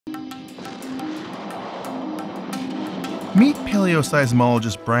Meet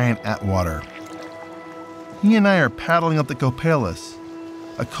paleoseismologist Brian Atwater. He and I are paddling up the Copalis,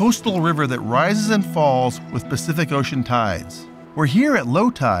 a coastal river that rises and falls with Pacific Ocean tides. We're here at low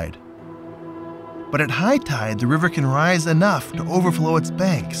tide, but at high tide, the river can rise enough to overflow its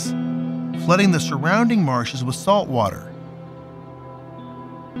banks, flooding the surrounding marshes with salt water.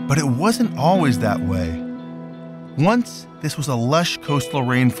 But it wasn't always that way. Once, this was a lush coastal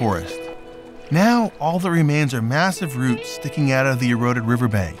rainforest. Now, all that remains are massive roots sticking out of the eroded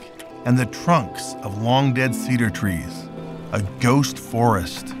riverbank and the trunks of long-dead cedar trees, a ghost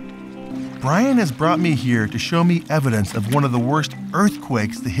forest. Brian has brought me here to show me evidence of one of the worst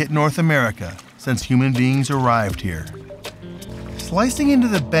earthquakes to hit North America since human beings arrived here. Slicing into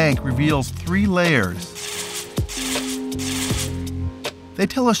the bank reveals 3 layers. They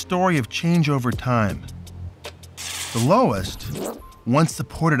tell a story of change over time. The lowest once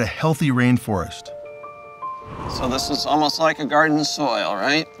supported a healthy rainforest. So this is almost like a garden soil,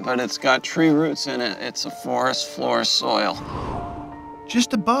 right? But it's got tree roots in it. It's a forest floor soil.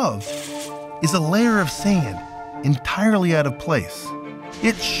 Just above is a layer of sand, entirely out of place.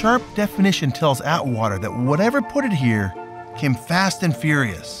 Its sharp definition tells Atwater that whatever put it here came fast and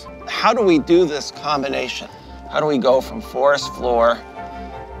furious. How do we do this combination? How do we go from forest floor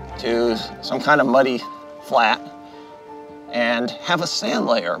to some kind of muddy flat and have a sand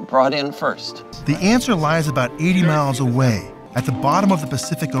layer brought in first? The answer lies about 80 miles away, at the bottom of the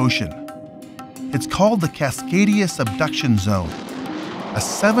Pacific Ocean. It's called the Cascadia Subduction Zone, a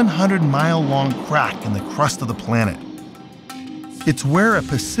 700-mile-long crack in the crust of the planet. It's where a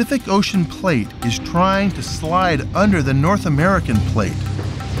Pacific Ocean plate is trying to slide under the North American plate.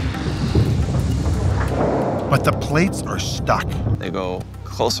 But the plates are stuck. They go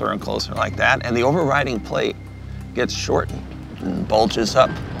closer and closer like that, and the overriding plate gets shortened and bulges up.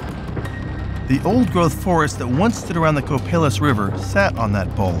 The old-growth forest that once stood around the Copalis River sat on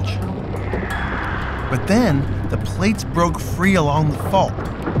that bulge. But then, the plates broke free along the fault,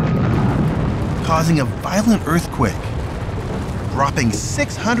 causing a violent earthquake, dropping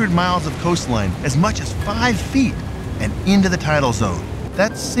 600 miles of coastline as much as 5 feet and into the tidal zone.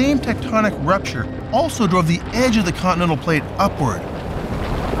 That same tectonic rupture also drove the edge of the continental plate upward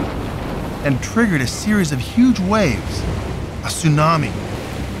and triggered a series of huge waves, a tsunami.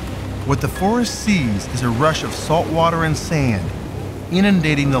 What the forest sees is a rush of salt water and sand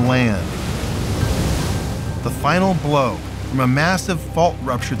inundating the land. The final blow from a massive fault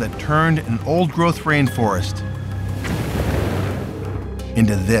rupture that turned an old-growth rainforest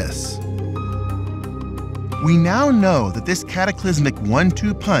into this. We now know that this cataclysmic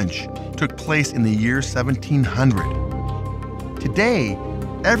 1-2 punch took place in the year 1700. Today,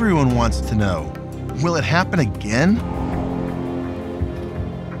 everyone wants to know, will it happen again?